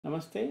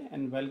Namaste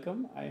and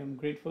welcome. I am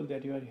grateful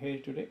that you are here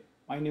today.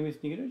 My name is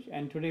Neeraj,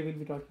 and today we'll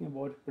be talking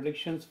about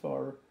predictions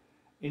for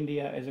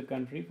India as a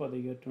country for the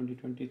year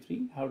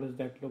 2023. How does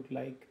that look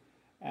like,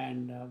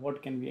 and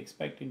what can we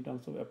expect in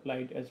terms of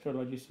applied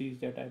astrology series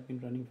that I've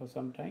been running for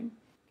some time?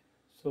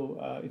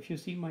 If you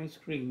see my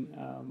screen,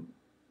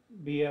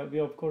 we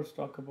of course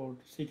talk about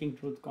seeking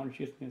truth,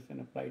 consciousness,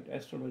 and applied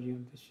astrology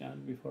on this channel.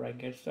 Before I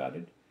get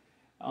started,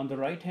 on the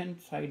right hand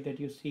side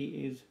that you see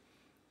is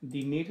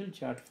the natal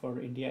chart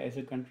for India as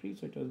a country.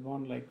 So it was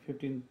born like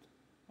 15th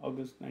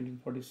August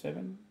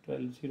 1947,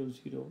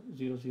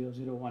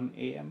 12:00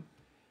 a.m.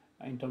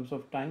 in terms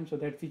of time. So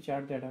that's the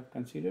chart that I've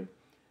considered,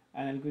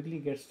 and I'll quickly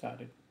get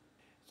started.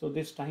 So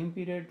this time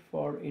period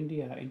for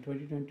India in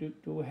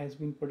 2022 has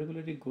been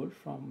particularly good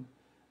from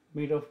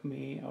mid of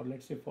May, or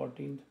let's say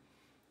 14th,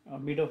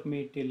 mid of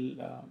May till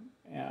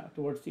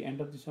towards the end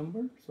of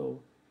December.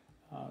 So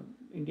uh,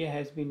 India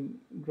has been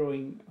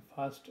growing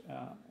fast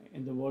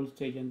in the world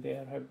stage, and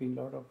there have been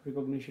a lot of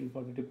recognition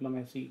for the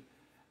diplomacy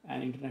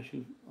and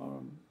international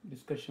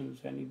discussions,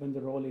 and even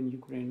the role in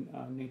Ukraine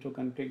NATO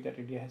conflict that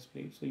India has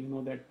played. So you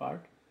know that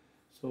part.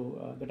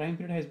 So the time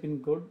period has been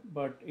good,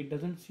 but it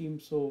doesn't seem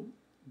so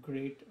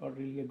great or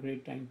really a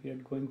great time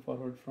period going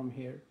forward from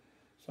here.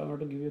 So I want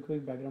to give you a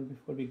quick background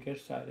before we get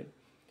started.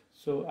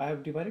 So I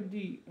have divided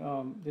the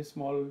this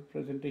small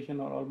presentation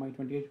or all my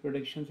 28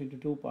 predictions into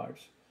two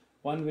parts.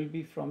 One will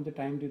be from the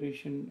time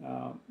duration.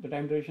 The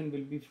time duration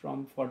will be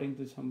from 14th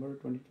December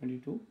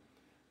 2022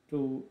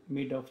 to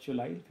mid of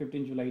July,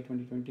 15 July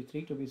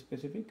 2023 to be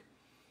specific,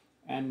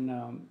 and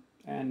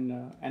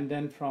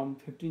then from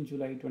 15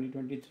 July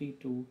 2023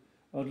 to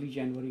early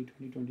January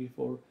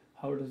 2024.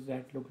 How does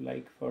that look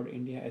like for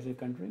India as a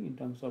country in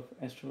terms of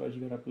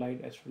astrology or applied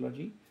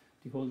astrology,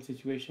 the whole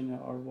situation,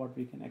 or what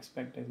we can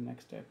expect as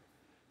next step?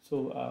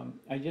 So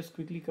I just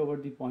quickly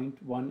covered the point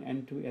one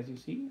and two as you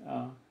see.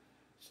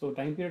 So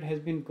time period has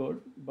been good,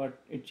 but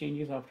it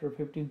changes after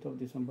 15th of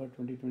December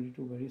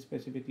 2022 very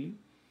specifically.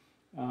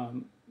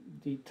 Um,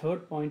 the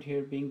third point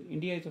here being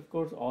India is of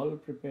course all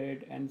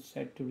prepared and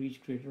set to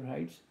reach greater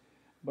heights,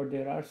 but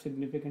there are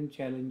significant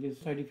challenges.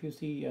 Side, if you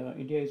see,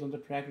 India is on the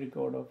track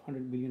record of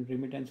 100 billion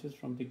remittances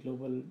from the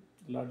global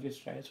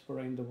largest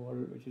diaspora in the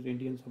world, which is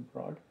Indians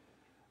abroad,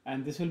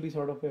 and this will be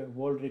sort of a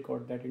world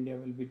record that India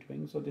will be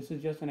doing. So this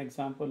is just an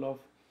example of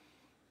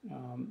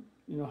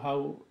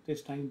how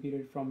this time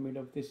period from mid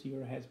of this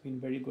year has been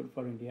very good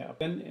for India.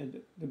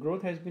 Then the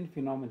growth has been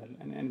phenomenal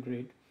and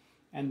great,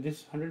 and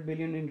this 100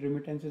 billion in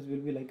remittances will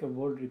be like a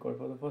world record.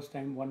 For the first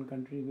time, one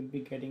country will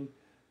be getting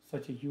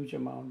such a huge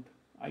amount.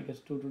 I guess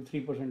 2 to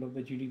 3% of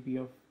the GDP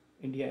of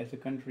India as a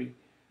country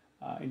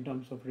in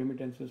terms of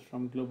remittances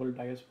from global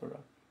diaspora.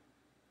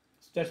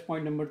 So that's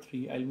point number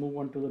three. I'll move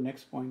on to the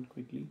next point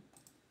quickly.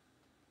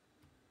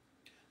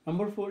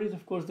 Number four is,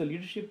 of course, the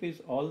leadership is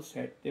all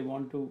set. They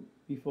want to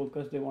be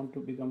focused, they want to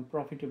become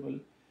profitable,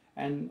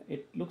 and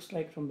it looks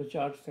like from the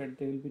charts that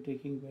they will be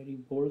taking very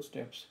bold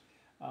steps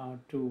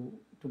to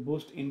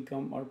boost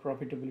income or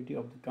profitability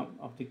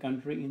of the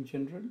country in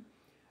general.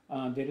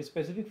 There is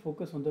specific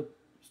focus on the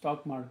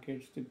stock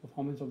markets, the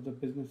performance of the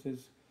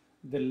businesses,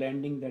 the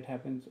lending that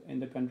happens in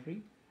the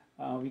country.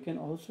 We can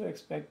also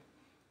expect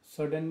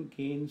sudden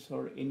gains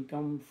or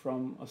income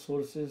from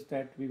sources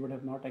that we would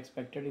have not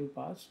expected in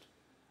past.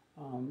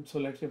 So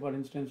let's say, for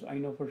instance, I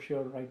know for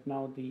sure right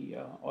now the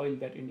oil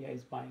that India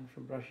is buying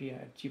from Russia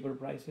at cheaper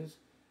prices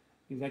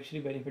is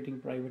actually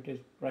benefiting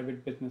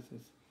private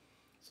businesses.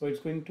 So it's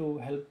going to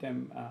help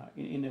them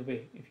in a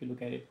way if you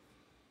look at it.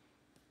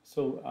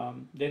 So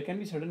there can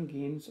be certain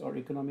gains or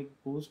economic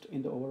boost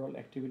in the overall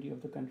activity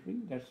of the country.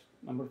 That's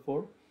number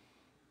four.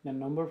 Then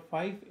number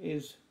five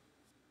is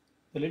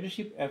the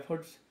leadership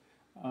efforts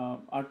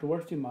are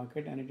towards the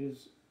market, and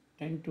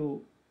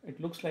it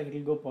looks like it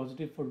will go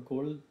positive for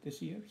gold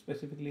this year,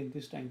 specifically in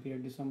this time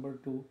period, December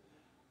to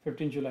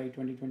 15 July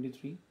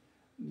 2023.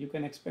 You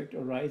can expect a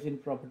rise in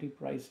property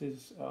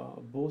prices,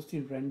 boost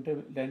in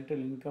rental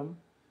income.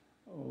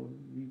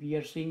 We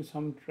are seeing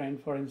some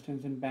trend, for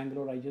instance, in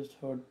Bangalore. I just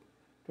heard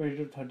 20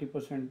 to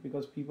 30%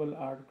 because people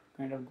are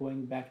kind of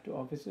going back to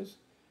offices,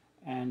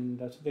 and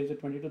so there's a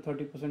 20 to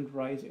 30%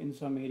 rise in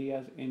some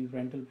areas in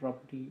rental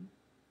property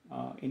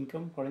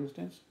income, for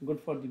instance. Good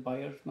for the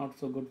buyers, not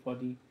so good for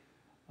the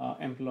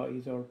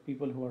employees or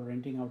people who are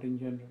renting out in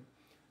general.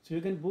 So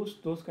you can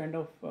boost those kind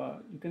of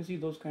you can see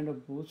those kind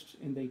of boosts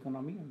in the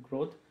economy and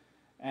growth,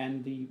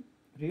 and the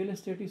real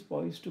estate is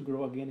poised to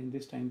grow again in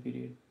this time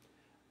period.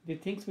 The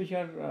things which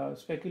are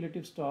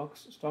speculative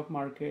stocks, stock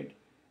market,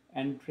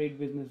 and trade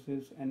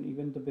businesses, and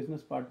even the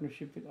business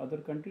partnership with other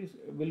countries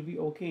will be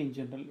okay in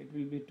general. It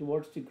will be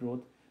towards the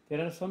growth.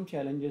 There are some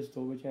challenges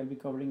though, which I'll be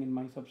covering in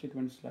my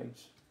subsequent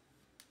slides.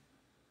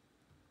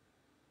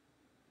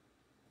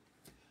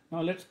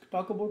 Now let's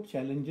talk about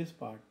challenges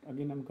part.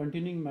 Again, I'm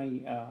continuing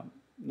my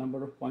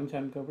number of points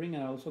I'm covering,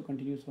 and I also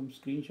continue some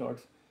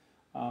screenshots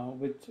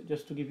with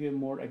just to give you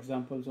more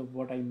examples of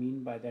what I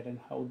mean by that and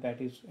how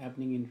that is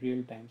happening in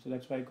real time. So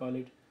that's why I call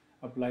it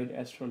applied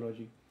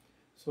astrology.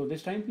 So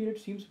this time period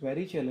seems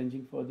very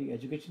challenging for the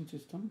education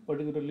system,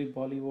 particularly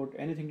Bollywood,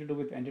 anything to do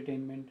with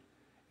entertainment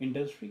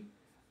industry.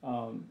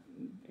 Um,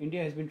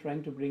 India has been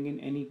trying to bring in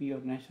NEP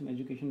or National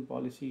Education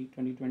Policy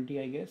 2020,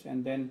 I guess,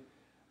 and then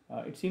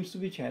it seems to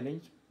be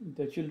challenged.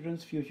 The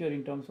children's future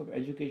in terms of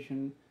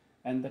education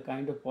and the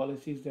kind of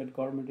policies that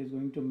government is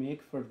going to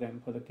make for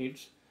them, for the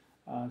kids,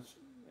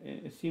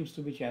 it seems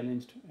to be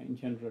challenged in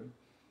general.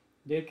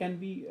 There can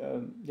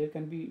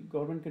be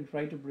government can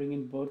try to bring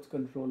in birth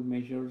control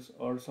measures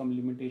or some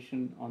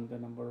limitation on the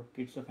number of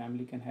kids a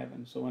family can have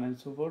and so on and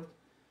so forth,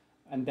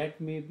 and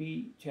that may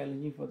be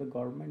challenging for the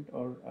government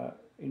or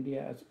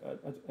India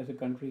as a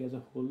country as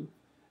a whole,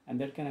 and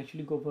that can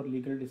actually go for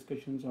legal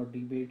discussions or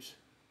debates,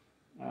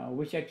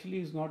 which actually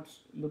is not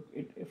look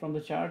it from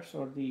the charts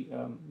or the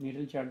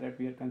natal chart that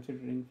we are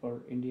considering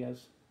for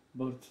India's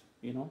birth.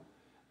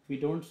 We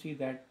don't see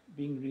that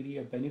being really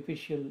a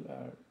beneficial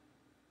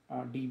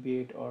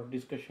debate or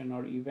discussion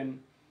or even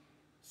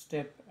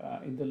step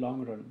in the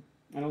long run,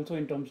 and also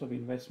in terms of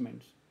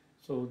investments.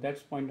 So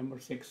that's point number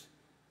six.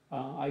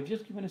 I've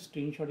just given a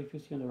screenshot if you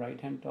see on the right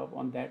hand top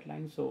on that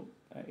line. So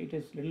it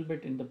is a little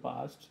bit in the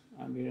past.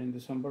 We're in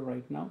December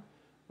right now,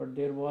 but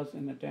there was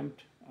an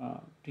attempt,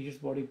 teachers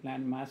body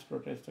plan mass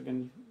protest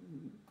against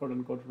quote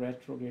unquote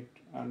retrograde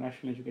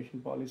national education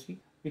policy.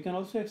 We can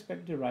also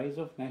expect the rise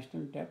of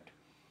national debt,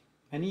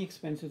 any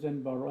expenses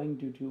and borrowing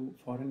due to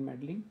foreign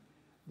meddling.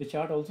 The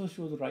chart also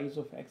shows rise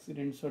of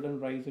accidents, sudden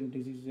rise in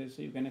diseases.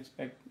 So you can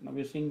expect, now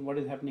we're seeing what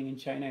is happening in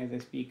China as I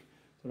speak,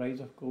 the rise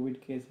of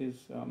COVID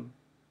cases,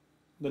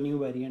 the new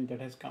variant that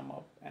has come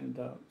up, and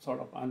the sort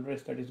of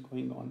unrest that is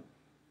going on.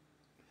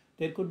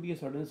 There could be a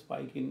sudden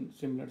spike in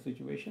similar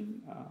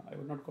situation. I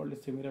would not call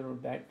it similar or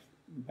that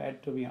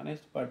bad to be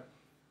honest, but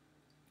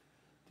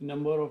the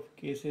number of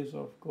cases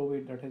of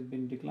COVID that has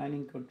been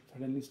declining could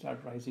suddenly start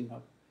rising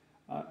up.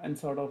 And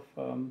sort of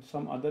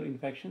some other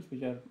infections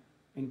which are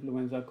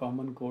influenza,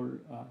 common cold,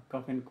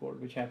 cough and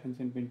cold, which happens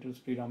in winters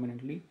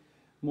predominantly,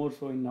 more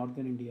so in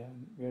northern India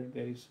where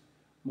there is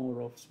more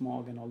of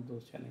smog and all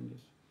those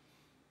challenges.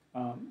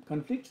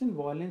 Conflicts and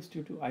violence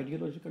due to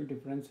ideological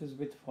differences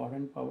with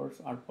foreign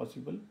powers are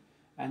possible,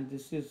 and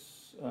this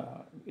is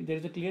there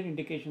is a clear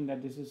indication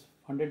that this is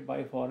funded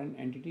by foreign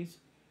entities,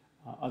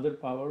 other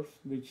powers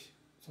which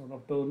sort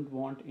of don't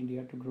want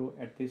India to grow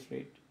at this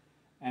rate,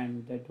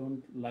 and they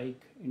don't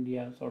like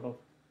India sort of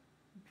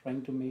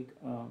trying to make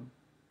a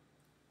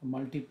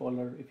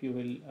multipolar, if you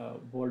will,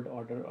 world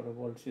order or a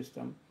world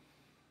system.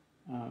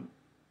 Um,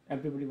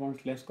 Everybody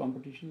wants less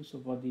competition,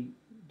 so for the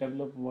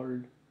developed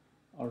world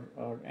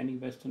or any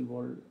Western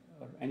world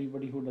or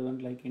anybody who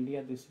doesn't like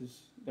India, this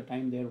is the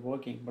time they're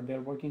working, but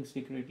they're working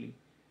secretly.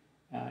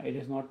 It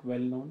is not well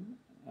known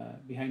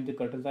behind the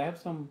curtains. I have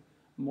some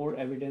more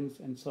evidence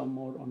and some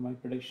more on my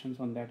predictions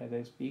on that as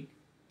I speak.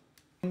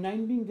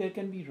 Nine being there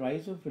can be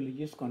rise of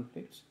religious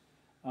conflicts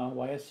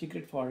via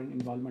secret foreign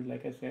involvement,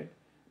 like I said.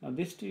 Now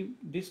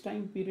this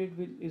time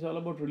period is all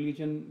about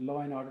religion, law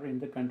and order in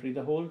the country.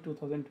 The whole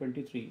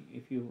 2023,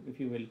 if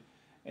you will,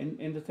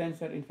 in the sense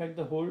that in fact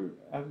the whole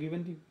I've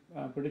given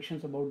the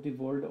predictions about the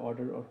world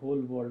order or whole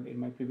world in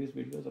my previous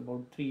videos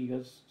about 3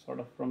 years, sort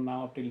of from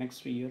now up till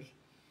next 3 years.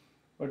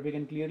 But we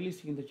can clearly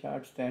see in the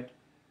charts that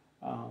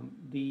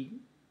the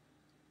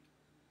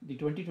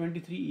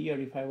 2023 year,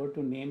 if I were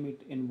to name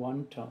it in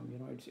one term,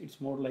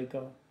 it's more like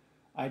a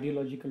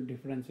ideological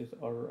differences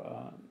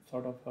or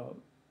sort of a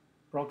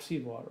proxy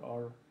war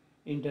or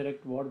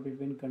indirect war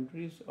between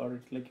countries, or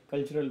it's like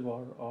cultural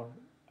war or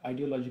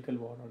ideological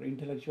war or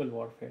intellectual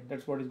warfare.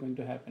 That's what is going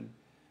to happen.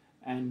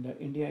 And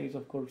India is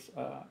of course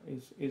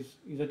is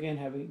again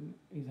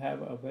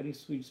have a very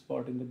sweet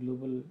spot in the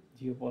global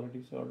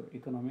geopolitics or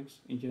economics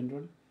in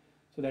general.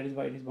 So that is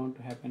why it is bound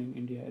to happen in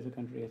India as a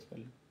country as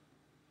well.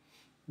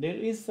 There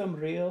is some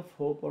ray of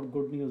hope or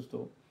good news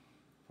though.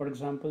 For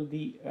example,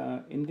 the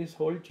in this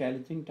whole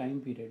challenging time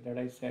period that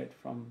I said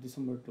from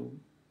December to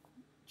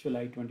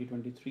July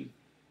 2023,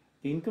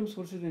 the income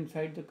sources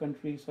inside the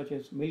country, such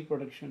as milk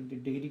production, the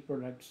dairy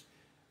products,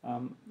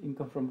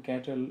 income from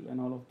cattle, and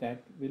all of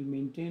that, will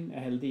maintain a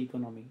healthy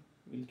economy,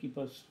 will keep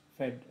us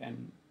fed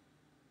and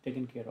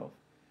taken care of.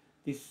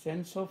 This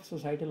sense of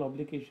societal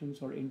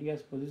obligations or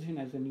India's position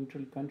as a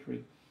neutral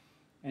country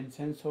and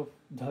sense of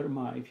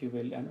dharma, if you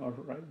will, and or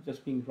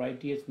just being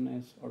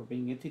righteousness or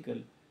being ethical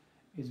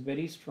is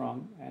very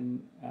strong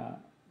and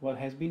what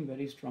has been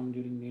very strong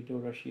during NATO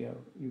Russia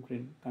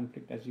Ukraine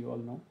conflict, as you all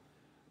know.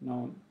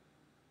 Now,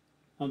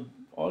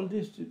 all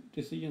these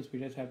decisions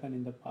which has happened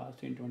in the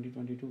past in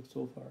 2022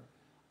 so far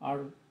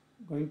are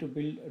going to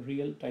build a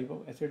real type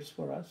of assets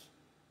for us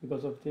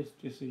because of these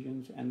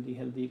decisions and the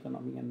healthy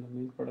economy and the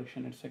milk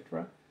production,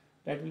 etc.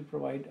 That will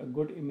provide a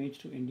good image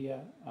to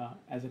India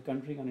as a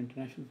country on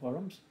international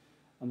forums.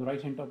 On the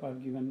right hand top,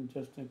 I've given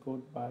just a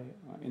quote by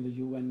in the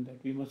UN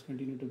that we must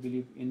continue to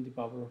believe in the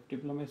power of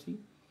diplomacy.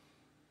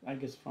 I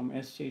guess from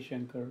S.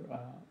 Shankar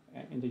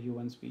in the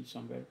UN speech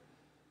somewhere.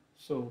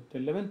 So the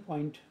 11th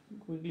point,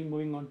 quickly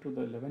moving on to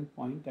the 11th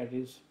point, that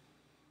is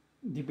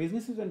the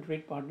businesses and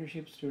trade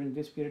partnerships during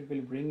this period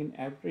will bring in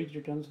average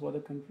returns for the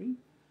country.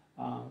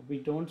 We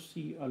don't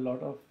see a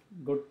lot of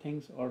good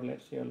things, or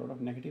let's say a lot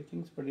of negative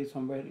things, but it's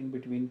somewhere in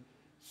between.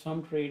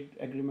 Some trade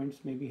agreements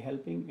may be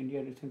helping.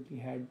 India recently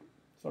had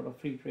sort of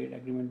free trade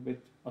agreement with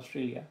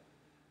Australia.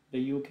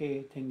 The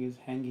UK thing is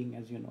hanging,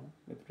 as you know,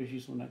 with Rishi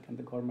Sunak and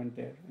the government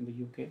there in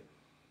the UK,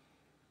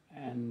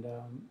 and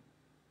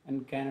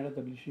Canada,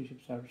 the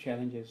relationships are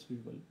challenges as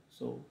usual.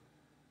 So,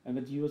 and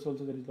with US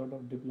also there is a lot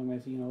of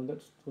diplomacy and all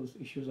that. Those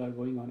issues are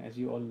going on, as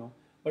you all know.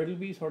 But it will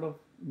be sort of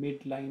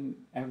midline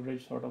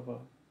average sort of a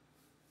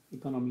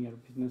economy or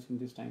business in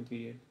this time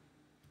period.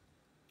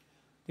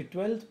 The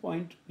 12th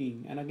point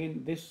being, and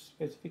again, this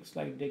specific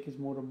slide deck is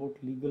more about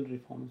legal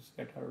reforms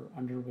that are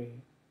underway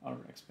or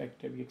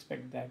expected. We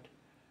expect that,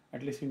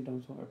 at least in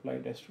terms of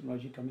applied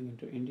astrology coming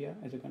into India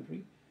as a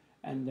country.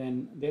 And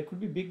then there could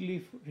be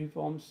big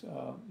reforms,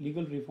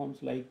 legal reforms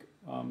like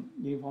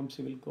Uniform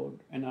Civil Code,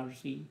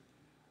 NRC,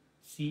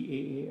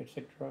 CAA,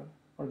 etc.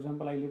 For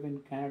example, I live in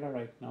Canada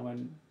right now,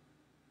 and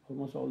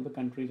almost all the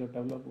countries of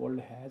developed world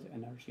has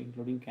NRC,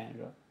 including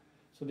Canada.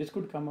 So this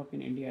could come up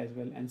in India as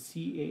well, and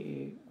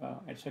CAA,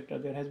 etc.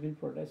 There has been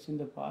protests in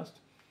the past,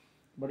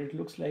 but it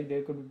looks like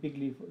there could be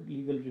big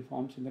legal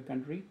reforms in the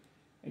country.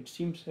 It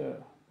seems a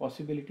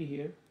possibility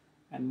here,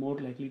 and more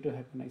likely to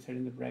happen, I said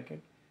in the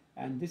bracket.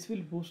 And this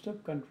will boost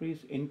up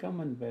countries' income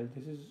and wealth.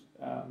 This is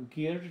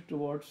geared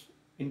towards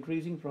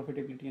increasing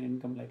profitability and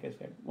income, like I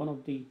said. One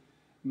of the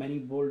many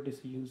bold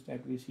decisions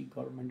that we see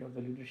government or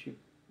the leadership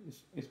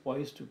is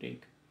poised to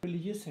take.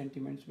 Religious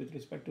sentiments with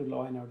respect to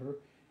law and order.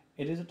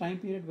 It is a time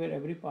period where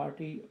every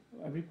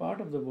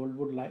part of the world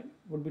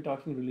would be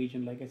talking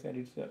religion. Like I said,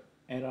 it's the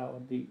era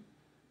or the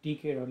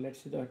decade, or let's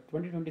say the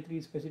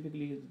 2023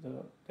 specifically is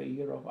the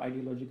year of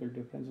ideological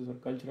differences or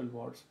cultural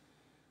wars.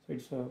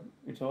 So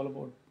it's all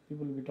about,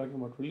 people will be talking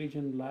about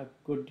religion, life,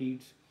 good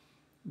deeds.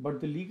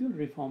 But the legal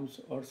reforms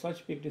or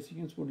such big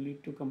decisions would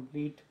lead to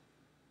complete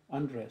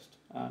unrest,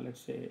 let's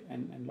say,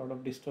 and a lot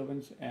of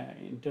disturbance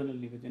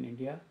internally within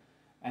India.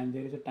 And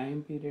there is a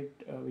time period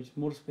which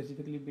more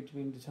specifically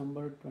between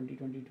December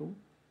 2022,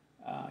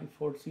 I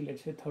foresee,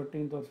 let's say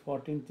 13th or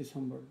 14th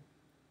December,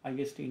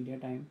 IST India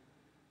time,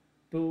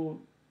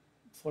 to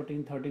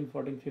 14, 13,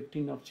 14,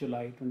 15 of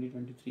July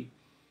 2023.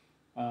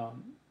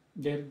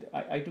 There,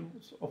 I too,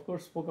 of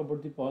course, spoke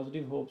about the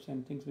positive hopes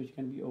and things which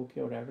can be okay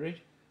or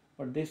average,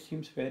 but this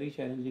seems very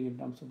challenging in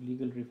terms of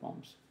legal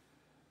reforms.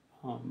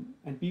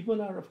 And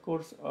people are, of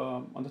course,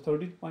 on the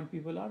 13th point,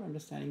 people are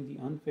understanding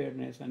the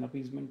unfairness and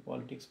appeasement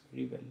politics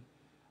very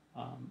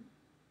well.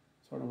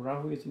 Sort of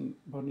Rahu is in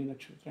Bharni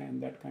Nakshatra,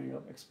 and that kind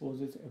of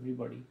exposes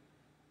everybody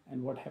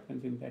and what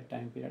happens in that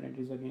time period. It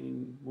is again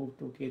in move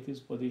to Ketu's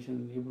position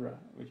in Libra,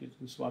 which is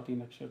in Swati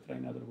Nakshatra,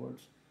 in other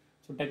words.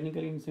 So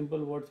technically, in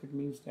simple words, it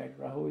means that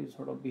Rahu is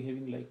sort of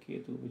behaving like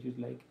Ketu, which is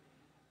like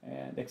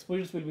the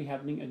exposures will be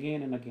happening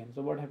again and again.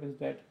 So what happens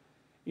that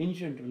in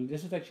general,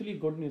 this is actually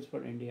good news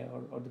for India,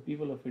 or the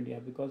people of India,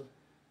 because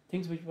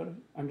things which were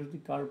under the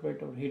carpet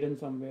or hidden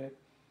somewhere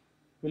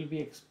will be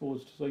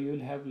exposed. So you will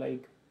have,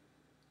 like,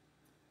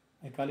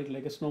 I call it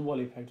like a snowball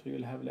effect. So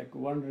you'll have like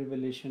one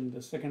revelation,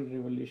 the second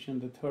revelation,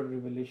 the third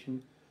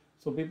revelation.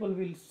 So people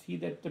will see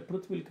that the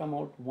truth will come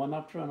out one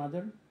after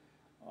another.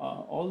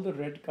 All the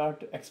red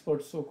card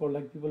experts, so-called,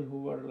 like people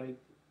who are like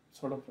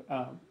sort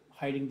of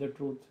hiding the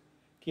truth,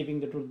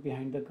 keeping the truth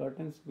behind the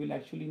curtains, will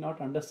actually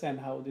not understand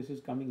how this is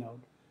coming out.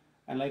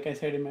 And like I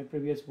said in my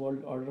previous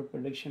world order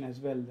prediction as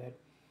well, that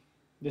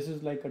this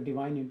is like a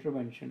divine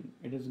intervention.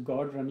 It is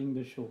God running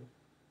the show,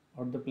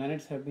 or the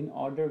planets have been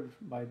ordered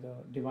by the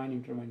divine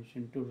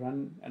intervention to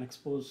run and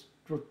expose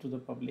truth to the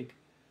public.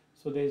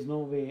 So there is no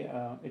way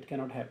it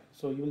cannot happen.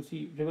 So you will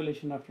see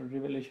revelation after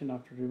revelation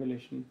after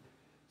revelation.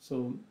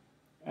 So,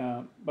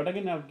 but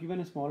again, I've given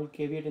a small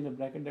caveat in the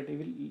bracket that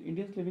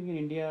Indians living in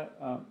India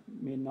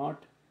may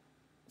not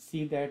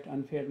see that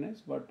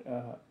unfairness, but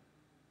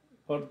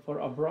for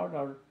abroad,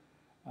 or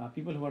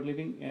people who are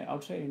living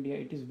outside India,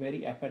 it is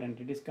very apparent.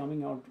 It is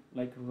coming out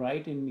like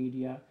right in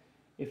media.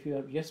 If you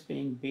are just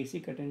paying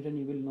basic attention,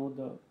 you will know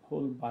the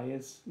whole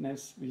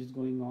biasness which is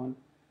going on,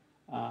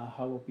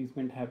 how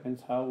appeasement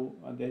happens, how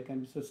there can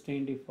be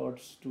sustained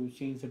efforts to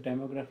change the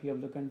demography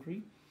of the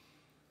country.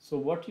 So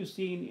what you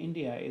see in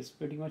India is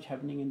pretty much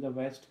happening in the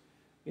West,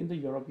 in the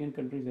European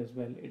countries as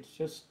well. It's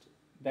just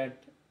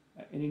that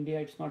in India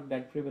it's not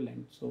that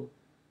prevalent. So,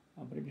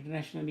 but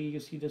internationally you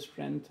see the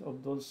strength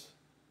of those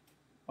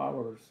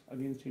powers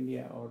against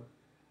India, or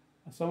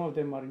some of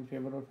them are in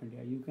favor of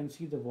India. You can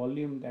see the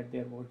volume that they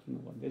are working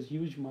on. There's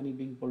huge money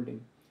being pulled in.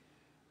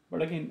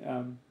 But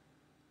again,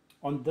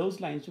 on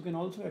those lines, you can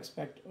also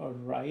expect a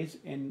rise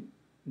in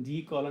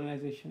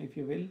decolonization, if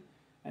you will.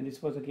 And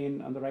this was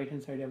again on the right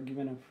hand side. I've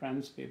given a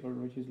France paper,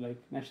 which is like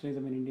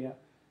nationalism in India,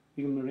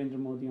 PM Narendra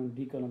Modi on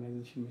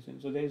decolonization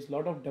mission. So there is a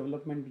lot of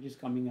development which is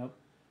coming up.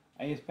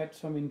 I expect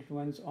some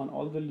influence on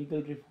all the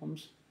legal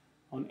reforms,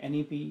 on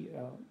NEP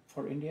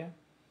for India,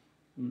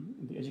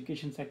 the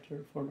education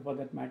sector for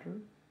that matter,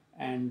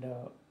 and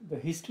the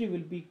history will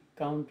be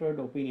countered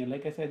opinion.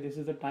 Like I said, this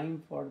is the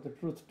time for the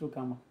truth to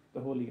come up the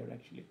whole year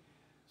actually.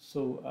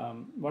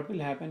 So what will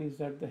happen is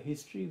that the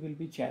history will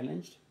be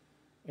challenged,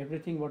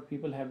 Everything what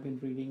people have been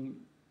reading,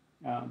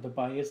 the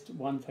biased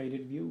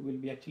one-sided view will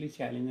be actually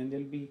challenged, and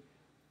there'll be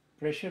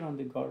pressure on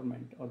the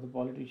government or the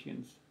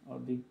politicians or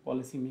the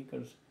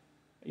policymakers,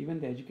 even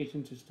the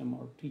education system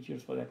or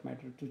teachers for that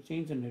matter, to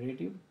change the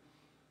narrative.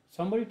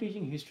 Somebody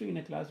teaching history in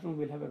a classroom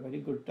will have a very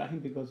good time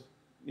because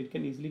it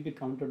can easily be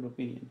countered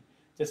opinion.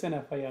 Just an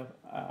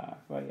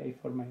FYI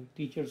for my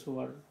teachers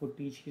who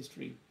teach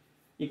history,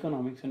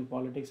 economics and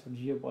politics or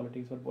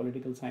geopolitics or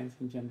political science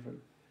in general.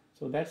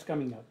 So that's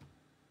coming up.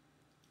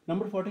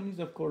 Number 14 is,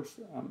 of course,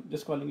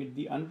 just calling it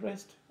the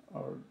unrest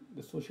or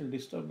the social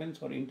disturbance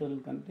or internal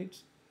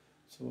conflicts.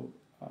 So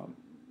um,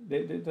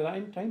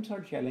 the times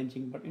are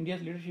challenging, but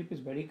India's leadership is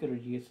very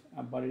courageous,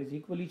 but it is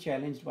equally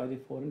challenged by the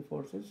foreign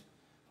forces.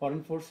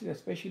 Foreign forces,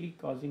 especially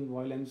causing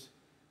violence,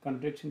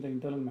 conflicts in the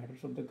internal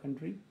matters of the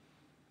country.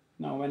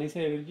 Now, when I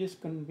say religious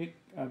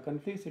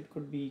conflicts, it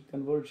could be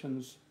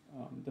conversions,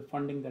 the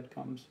funding that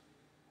comes,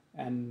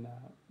 and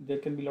there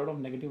can be a lot of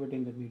negativity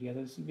in the media.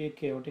 This will be a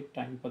chaotic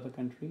time for the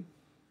country.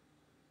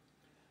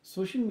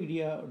 Social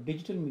media,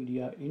 digital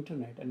media,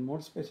 internet, and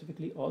more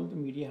specifically, all the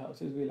media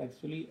houses will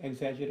actually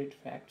exaggerate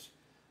facts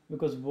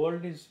because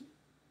world is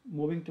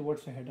moving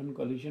towards a head-on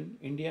collision.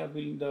 India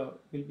will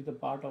be the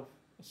part of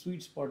a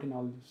sweet spot in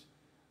all this,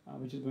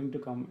 which is going to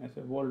come as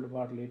a world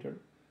war later,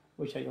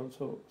 which I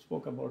also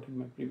spoke about in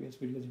my previous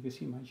videos. If you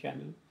see my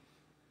channel,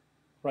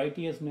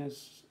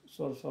 righteousness,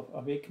 source of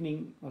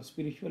awakening or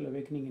spiritual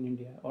awakening in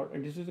India, or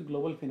this is a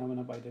global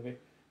phenomena by the way.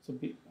 So,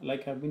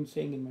 like I've been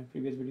saying in my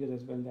previous videos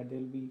as well, that there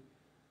will be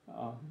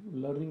uh,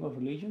 learning of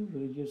religion,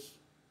 religious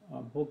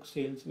book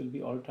sales will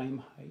be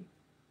all-time high.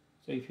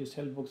 So if you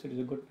sell books, it is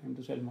a good time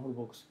to sell more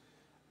books,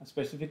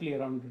 specifically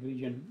around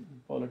religion,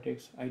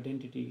 politics,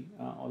 identity,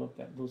 all of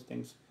that, those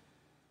things.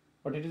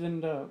 But it is in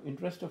the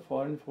interest of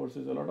foreign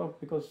forces, a lot of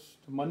because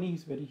the money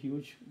is very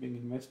huge being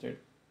invested,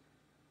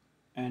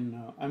 and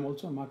I'm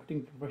also a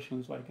marketing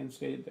professional, so I can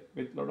say that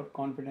with a lot of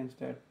confidence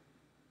that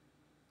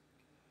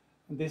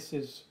this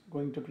is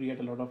going to create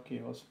a lot of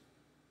chaos.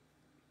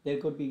 There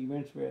could be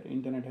events where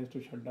internet has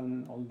to shut down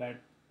and all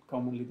that,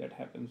 commonly that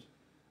happens,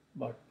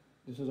 but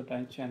this is a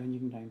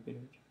challenging time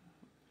period.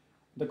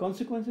 The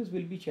consequences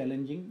will be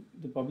challenging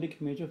the public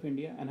image of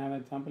India, and I have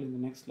an example in the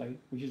next slide,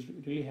 which is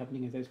really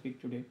happening as I speak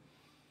today,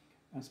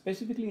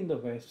 specifically in the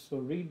West. So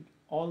read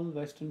all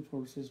Western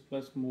forces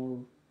plus more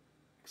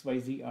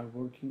XYZ are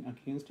working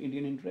against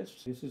Indian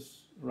interests. This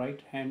is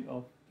right hand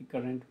of the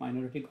current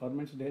minority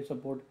governments. They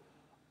support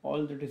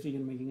all the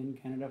decision making in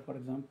Canada, for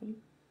example.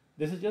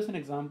 This is just an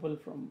example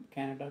from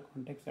Canada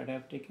context that I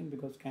have taken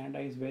because Canada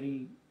is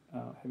very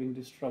having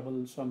this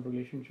troublesome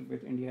relationship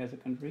with India as a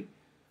country.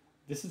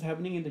 This is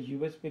happening in the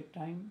US big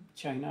time,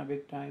 China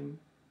big time,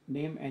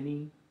 name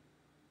any,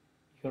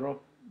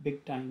 Europe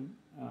big time,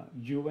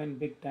 UN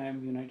big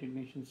time, United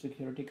Nations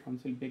Security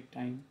Council big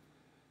time.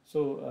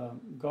 So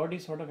God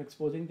is sort of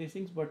exposing these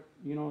things, but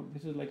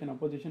this is like an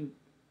opposition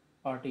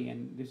party,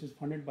 and this is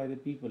funded by the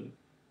people.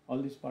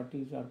 All these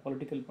parties are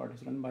political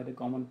parties run by the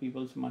common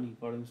people's money,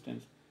 for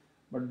instance,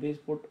 but they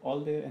put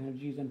all their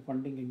energies and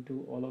funding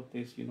into all of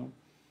this,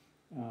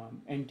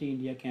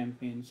 anti-India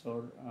campaigns,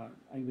 or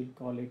I will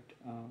call it,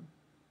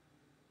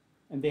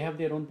 and they have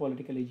their own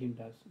political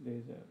agendas.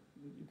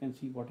 You can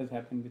see what has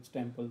happened with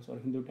temples or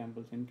Hindu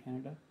temples in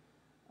Canada.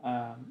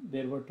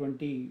 There were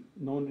 20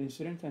 known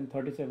incidents, and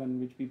 37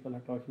 which people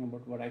are talking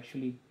about were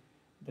actually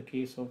the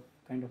case of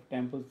kind of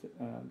temples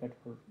that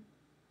were,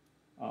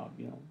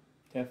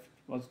 theft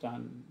was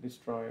done,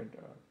 destroyed.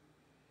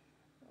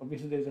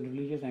 Obviously, there is a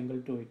religious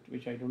angle to it,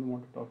 which I don't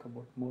want to talk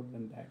about more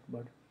than that.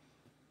 But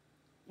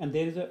and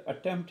there is an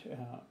attempt.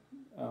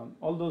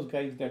 All those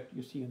guys that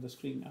you see on the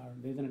screen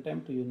there's an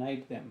attempt to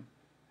unite them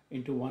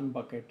into one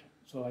bucket.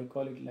 So I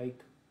call it like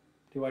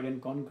divide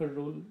and conquer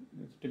rule.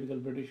 It's typical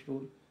British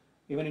rule.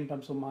 Even in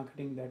terms of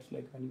marketing, that's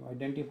like when you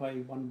identify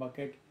one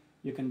bucket,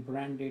 you can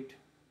brand it,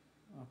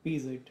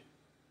 appease it,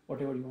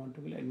 whatever you want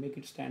to be, and make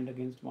it stand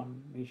against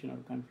one nation or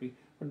country.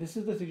 But this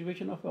is the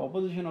situation of the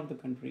opposition of the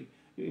country.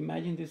 You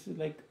imagine this is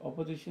like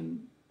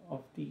opposition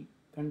of the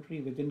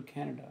country within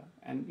Canada,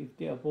 and if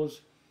they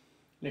oppose,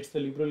 let's the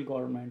liberal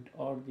government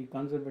or the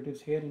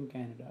conservatives here in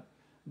Canada,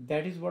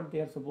 that is what they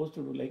are supposed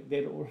to do. Like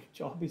their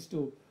job is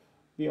to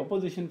be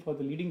opposition for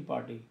the leading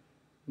party,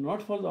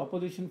 not for the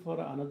opposition for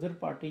another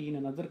party in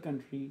another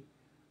country,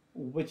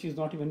 which is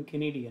not even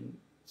Canadian.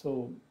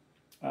 So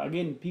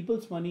again,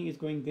 people's money is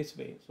going this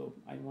way. So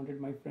I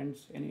wanted my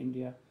friends in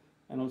India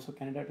and also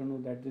Canada to know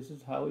that this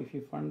is how, if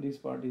you fund these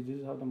parties, this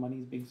is how the money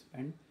is being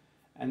spent,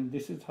 and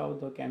this is how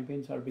the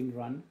campaigns are being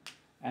run,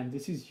 and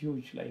this is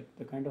huge. Like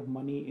the kind of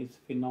money is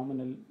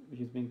phenomenal which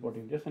is being put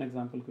in. Just an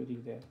example quickly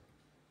there.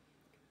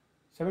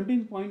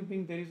 17th point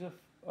being there is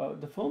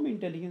the firm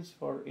intelligence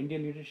for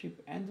Indian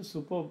leadership and the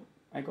superb,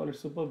 I call it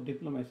superb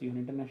diplomacy on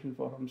international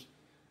forums,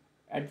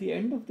 at the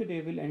end of the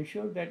day will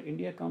ensure that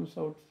India comes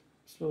out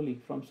slowly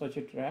from such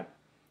a trap,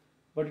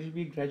 but it will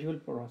be a gradual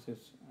process,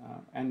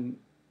 and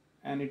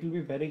it will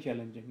be very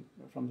challenging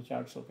from the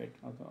charts of it,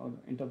 or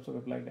in terms of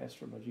applied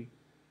astrology.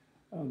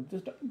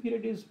 This time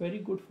period is very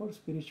good for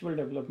spiritual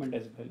development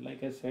as well.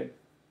 Like I said,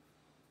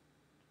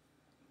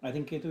 I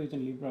think Ketu is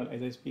in Libra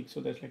as I speak, so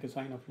that's like a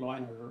sign of law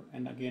and order.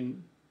 And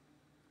again,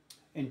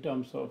 in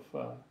terms of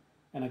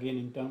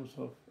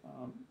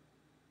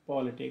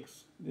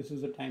politics, this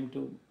is the time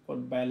to for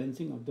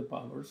balancing of the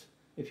powers,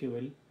 if you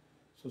will.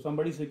 So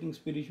somebody seeking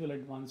spiritual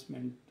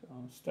advancement,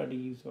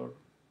 studies or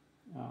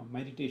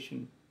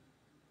meditation,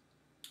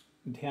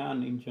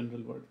 dhyan in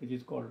general word, which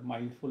is called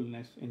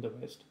mindfulness in the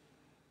West,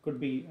 could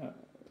be a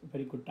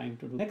very good time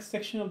to do. Next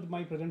section of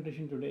my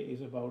presentation today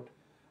is about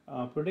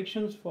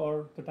predictions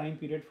for the time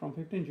period from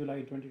 15th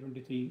July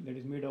 2023, that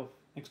is mid of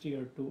next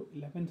year, to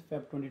 11th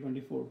Feb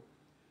 2024,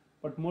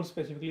 but more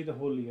specifically the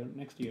whole year,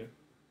 next year.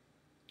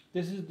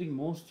 This is the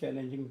most very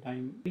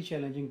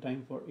challenging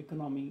time for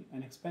economy,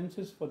 and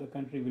expenses for the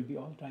country will be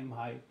all-time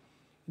high,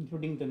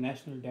 including the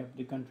national debt,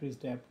 the country's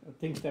debt,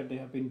 things that they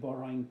have been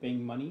borrowing,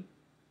 paying money.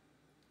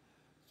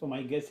 So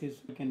my guess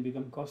is it can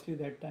become costly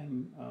that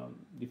time.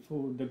 The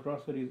food, the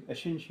groceries,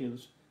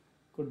 essentials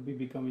could be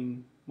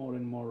becoming more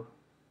and more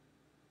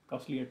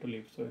costlier to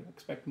live. So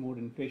expect more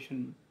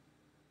inflation,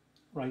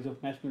 rise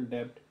of national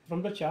debt.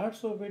 From the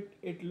charts of it,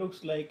 it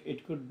looks like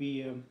it could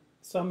be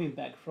some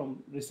impact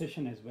from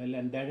recession as well,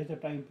 and that is the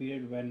time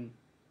period when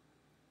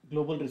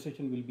global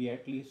recession will be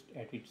at least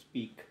at its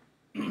peak.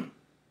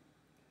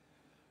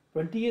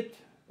 20th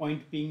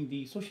point being,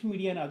 the social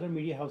media and other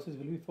media houses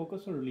will be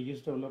focused on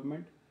religious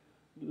development,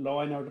 law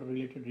and order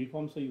related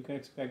reforms, so you can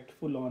expect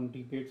full on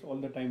debates all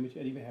the time, which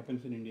anyway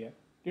happens in India.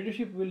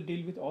 Leadership will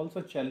deal with all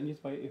such challenges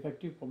by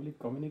effective public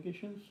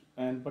communications,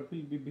 and but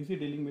will be busy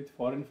dealing with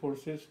foreign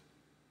forces,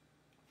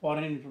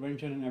 foreign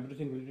intervention, and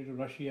everything related to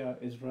Russia,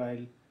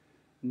 Israel,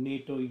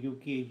 NATO,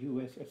 UK,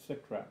 US,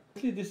 etc.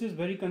 Actually, this is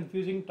very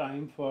confusing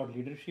time for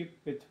leadership,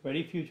 with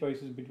very few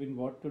choices between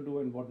what to do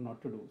and what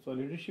not to do. So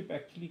leadership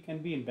actually can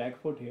be in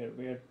back foot here,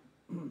 where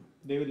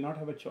they will not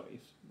have a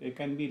choice. They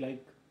can be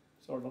like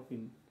sort of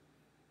in.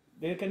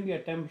 There can be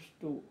attempts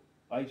to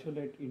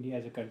isolate India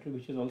as a country,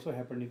 which has also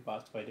happened in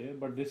past 5 years,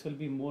 but this will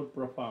be more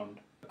profound.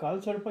 Kal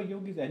Sarpa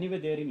Yoga is anyway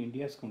there in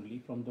India's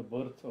Kundli from the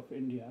birth of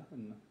India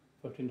on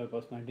 15th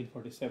August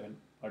 1947,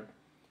 but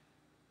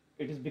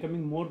it is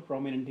becoming more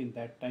prominent in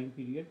that time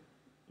period,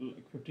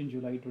 like 15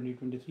 July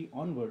 2023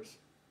 onwards.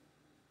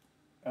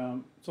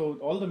 So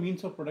all the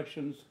means of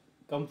productions,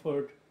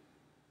 comfort,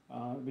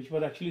 which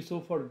was actually so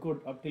far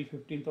good up till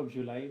 15th of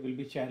July, will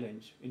be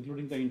challenged,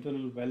 including the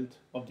internal wealth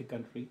of the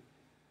country.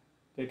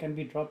 There can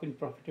be drop in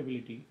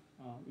profitability.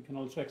 We can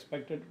also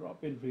expect a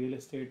drop in real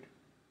estate,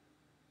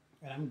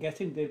 and I'm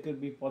guessing there could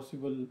be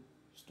possible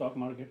stock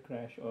market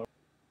crash. Or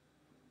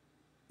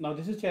now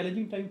this is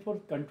challenging time for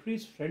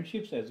countries'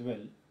 friendships as well,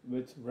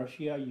 with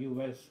Russia,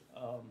 US,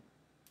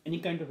 any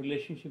kind of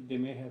relationship they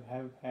may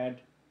have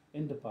had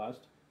in the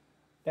past,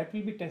 that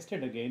will be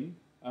tested again.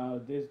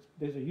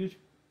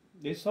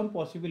 There's some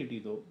possibility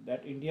though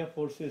that India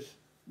forces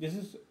this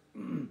is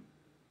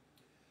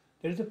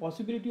there is a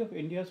possibility of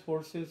India's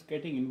forces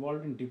getting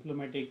involved in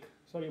diplomatic,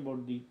 sorry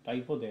about the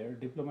typo there,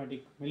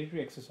 diplomatic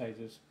military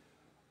exercises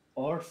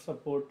or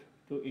support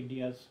to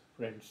India's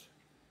friends.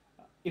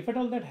 If at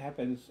all that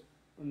happens,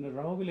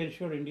 Rao will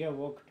ensure India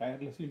work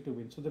tirelessly to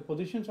win. So the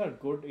positions are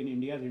good in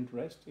India's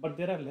interest, but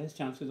there are less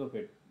chances of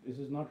it. This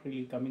is not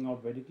really coming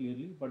out very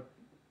clearly, but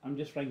I'm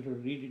just trying to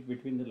read it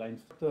between the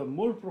lines. The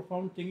more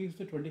profound thing is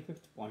the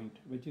 25th point,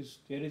 which is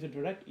there is a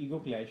direct ego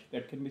clash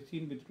that can be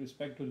seen with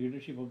respect to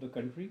leadership of the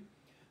country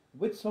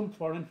with some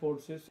foreign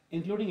forces,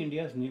 including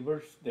India's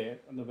neighbors there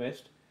on the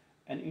west,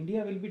 and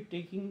India will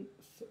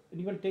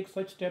will take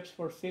such steps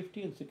for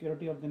safety and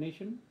security of the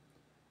nation.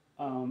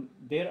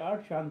 There are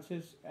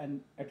chances,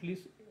 and at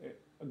least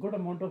a good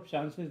amount of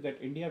chances, that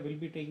India will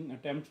be taking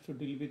attempts to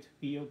deal with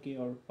POK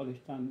or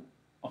Pakistan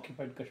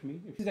occupied Kashmir.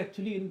 It is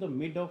actually in the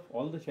mid of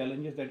all the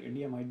challenges that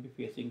India might be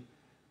facing.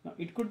 Now,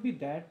 it could be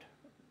that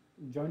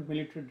joint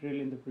military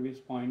drill in the previous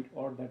point,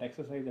 or that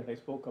exercise that I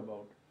spoke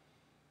about,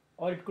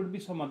 or it could be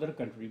some other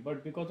country,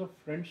 but because of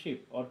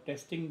friendship or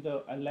testing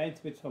the alliance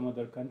with some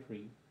other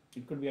country,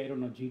 it could be, I don't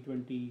know,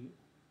 G20,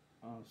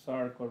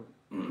 SARC, or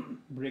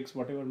BRICS,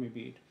 whatever may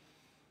be it.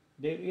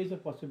 There is a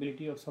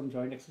possibility of some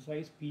joint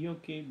exercise,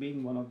 POK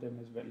being one of them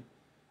as well.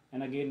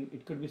 And again,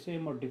 it could be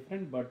same or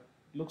different, but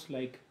looks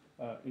like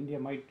India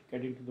might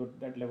get into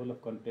that level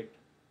of conflict.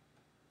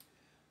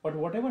 But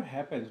whatever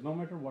happens, no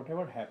matter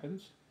whatever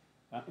happens,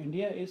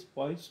 India is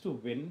poised to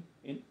win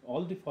in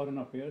all the foreign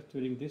affairs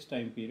during this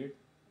time period,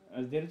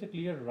 as there is a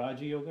clear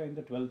Raja Yoga in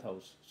the 12th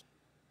house.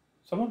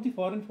 Some of the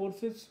foreign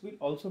forces will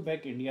also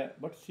back India,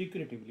 but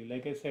secretively.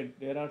 Like I said,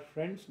 there are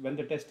friends. When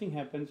the testing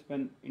happens,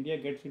 when India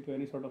gets into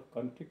any sort of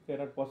conflict,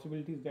 there are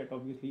possibilities that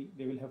obviously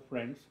they will have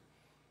friends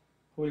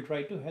who will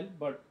try to help,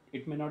 but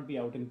it may not be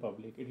out in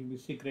public. It will be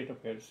secret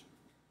affairs.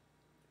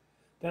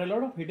 There are a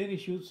lot of hidden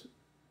issues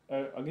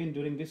again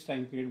during this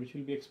time period, which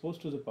will be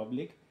exposed to the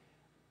public,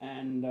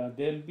 and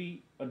there will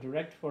be a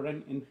direct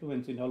foreign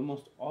influence in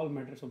almost all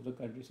matters of the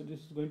country. So this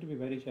is going to be a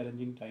very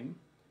challenging time.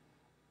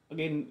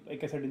 Again,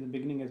 like I said in the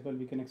beginning as well,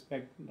 we can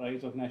expect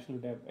rise of national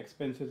debt,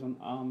 expenses on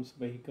arms,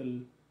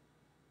 vehicle,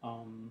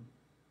 um,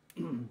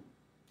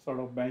 sort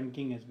of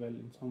banking as well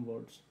in some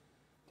words.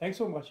 Thanks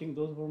for watching.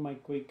 Those were my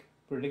quick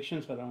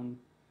predictions around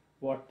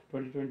what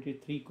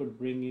 2023 could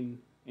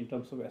bring in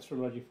terms of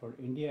astrology for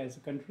India as a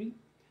country.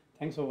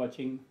 Thanks for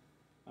watching.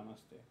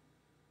 Namaste.